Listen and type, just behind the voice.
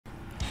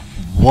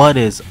What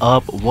is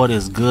up? What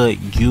is good,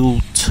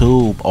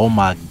 YouTube? Oh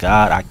my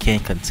god, I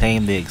can't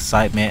contain the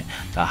excitement,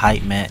 the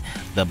hype man,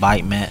 the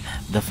bite man,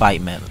 the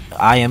fight man.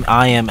 I am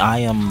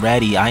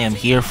ready. I am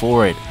here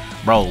for it.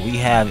 Bro, we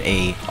have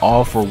a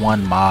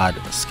all-for-one mod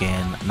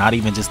skin. Not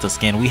even just a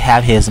skin. We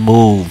have his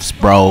moves,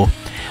 bro.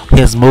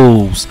 His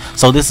moves.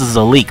 So this is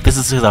a leak. This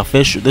is his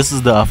official. This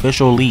is the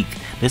official leak.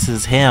 This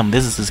is him.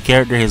 This is his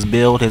character, his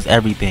build, his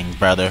everything,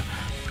 brother.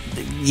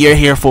 You're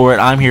here for it.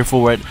 I'm here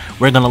for it.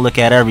 We're gonna look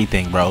at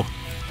everything, bro.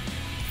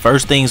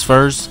 First things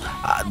first,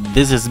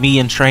 this is me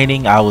in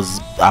training. I was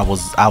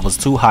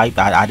too hyped.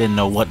 I didn't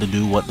know what to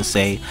do, what to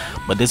say,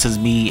 but this is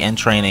me in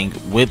training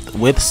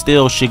with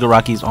still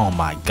Shigaraki's. Oh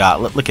my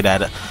god, look at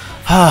that.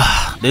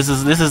 This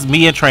is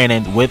me in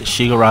training with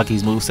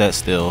Shigaraki's moveset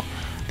still,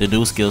 the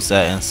new skill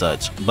set and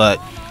such. But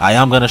I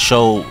am gonna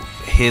show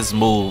his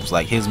moves,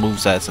 like his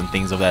movesets and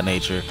things of that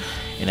nature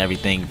and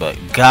everything. But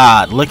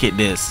god, look at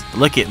this,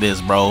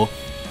 bro.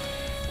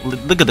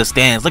 Look at the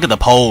stance, look at the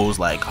pose,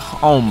 like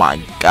oh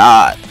my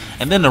god.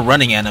 And then the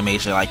running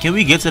animation, like can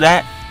we get to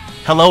that?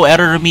 Hello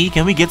editor me,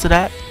 can we get to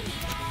that?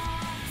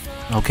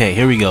 Okay,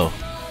 here we go.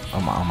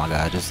 Oh my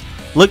god, just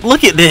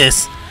look at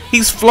this.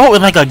 He's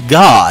floating like a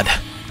god.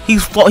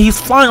 He's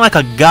flying like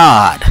a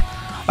god.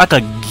 Like a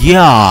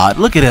god.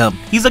 Look at him.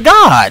 He's a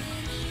god.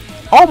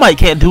 All Might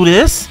can't do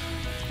this.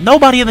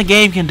 Nobody in the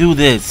game can do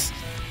this.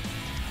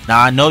 Now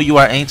I know you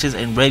are anxious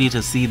and ready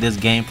to see this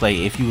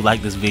gameplay. If you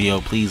like this video,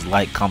 please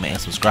like, comment,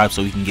 and subscribe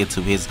so we can get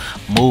to his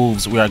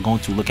moves. We are going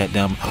to look at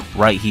them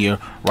right here,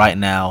 right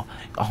now.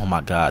 Oh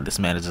my god, this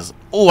man is just,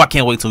 oh, I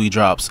can't wait till he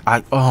drops.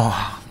 I'm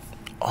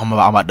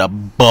about to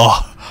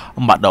buh.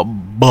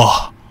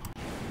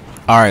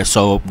 Alright,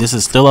 so this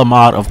is still a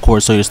mod, of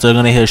course, so you're still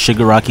gonna hear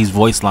Shigaraki's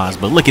voice lines,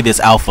 but look at this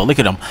alpha. Look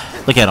at him.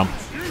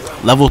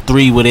 Level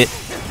 3 with it.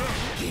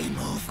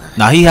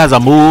 Now he has a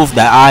move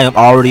that I am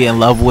already in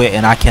love with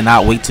and I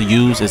cannot wait to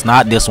use. It's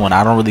not this one.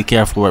 I don't really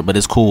care for it, but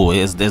it's cool.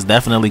 It's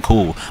definitely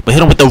cool. But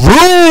hit him with the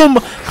room.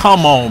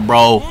 Come on,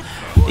 bro.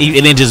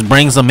 And it just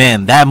brings him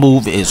in. That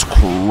move is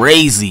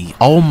crazy.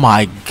 Oh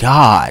my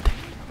god.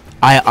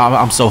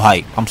 I'm so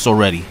hyped. I'm so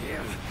ready.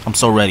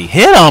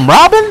 Hit him,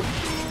 Robin.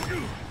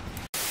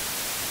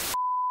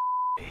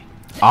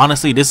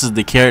 Honestly, this is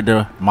the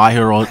character My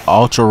Hero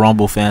Ultra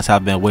Rumble fans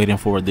have been waiting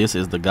for. This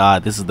is the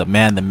god. This is the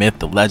man, the myth,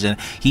 the legend.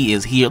 He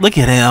is here. Look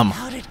at him.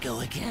 How'd it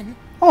go again?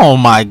 Oh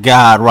my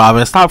god,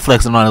 Robin. Stop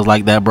flexing on us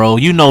like that, bro.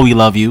 You know we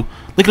love you.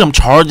 Look at him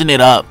charging it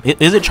up.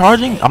 Is it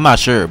charging? I'm not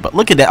sure. But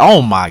look at that.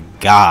 Oh my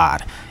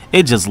god.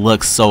 It just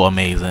looks so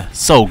amazing.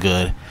 So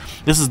good.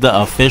 This is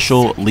the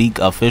official leak,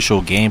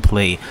 official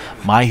gameplay.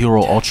 My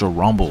Hero Ultra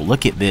Rumble.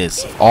 Look at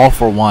this. All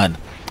for one.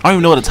 I don't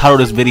even know what to title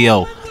this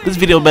video. This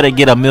video better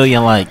get 1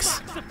 million likes.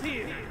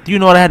 Do you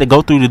know what I had to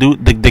go through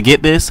to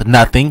get this?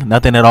 Nothing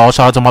at all.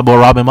 Shout out to my boy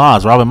Robin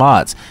Mods.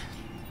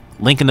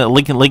 Link in the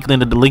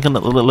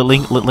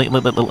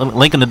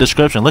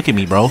description. Look at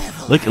me, bro.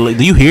 Look,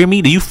 do you hear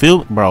me? Do you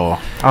feel, bro? I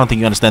don't think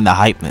you understand the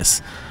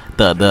hypeness.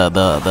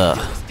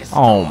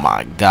 Oh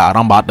my god,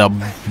 I'm about to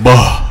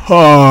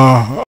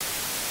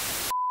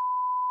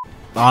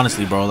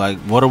honestly, bro, like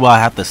what do I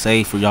have to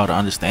say for y'all to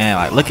understand?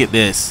 Like look at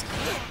this.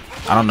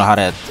 I don't know how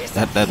that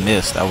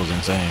missed. That was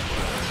insane.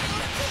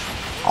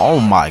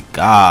 Oh my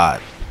god.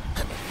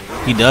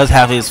 He does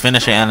have his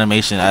finisher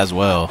animation as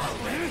well.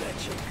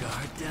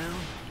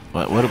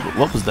 What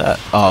was that?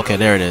 Oh, okay,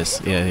 there it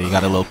is. Yeah, you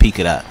got a little peek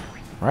of that.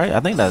 Right? I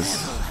think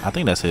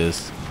that's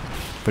his.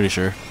 Pretty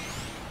sure.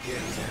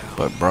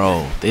 But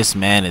bro, this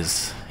man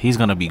he's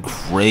gonna be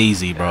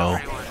crazy, bro.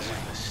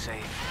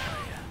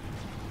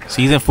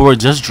 Season 4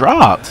 just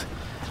dropped.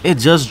 It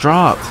just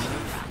dropped.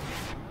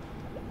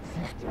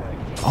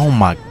 Oh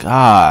my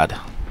god.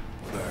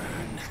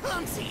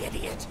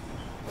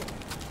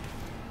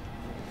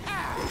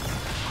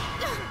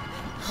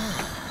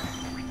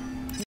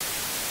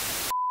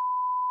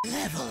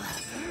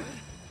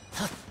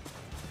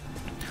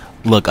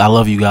 Look, I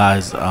love you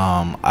guys.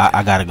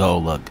 I gotta go.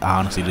 Look, I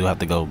honestly do have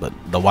to go, but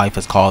the wife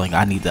is calling.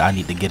 I need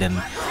to get in.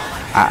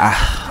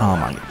 Oh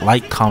my!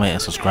 Like, comment,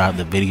 and subscribe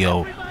to the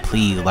video.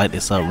 Please light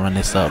this up, run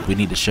this up. We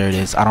need to share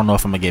this. I don't know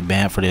if I'm gonna get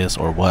banned for this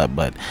or what,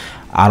 but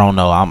I don't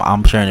know.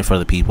 I'm sharing it for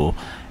the people.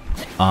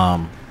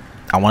 I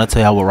want to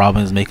tell y'all what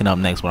Robin is making up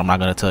next, but I'm not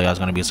gonna tell y'all. It's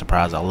gonna be a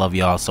surprise. I love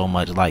y'all so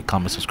much. Like,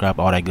 comment, subscribe,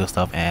 all that good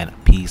stuff, and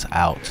peace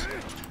out.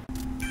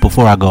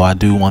 Before I go, I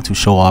do want to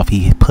show off.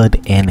 He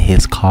put in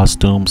his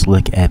costumes.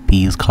 Look at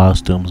these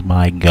costumes.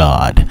 My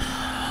god.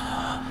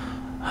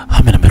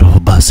 I'm in the middle of a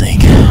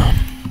buzzing.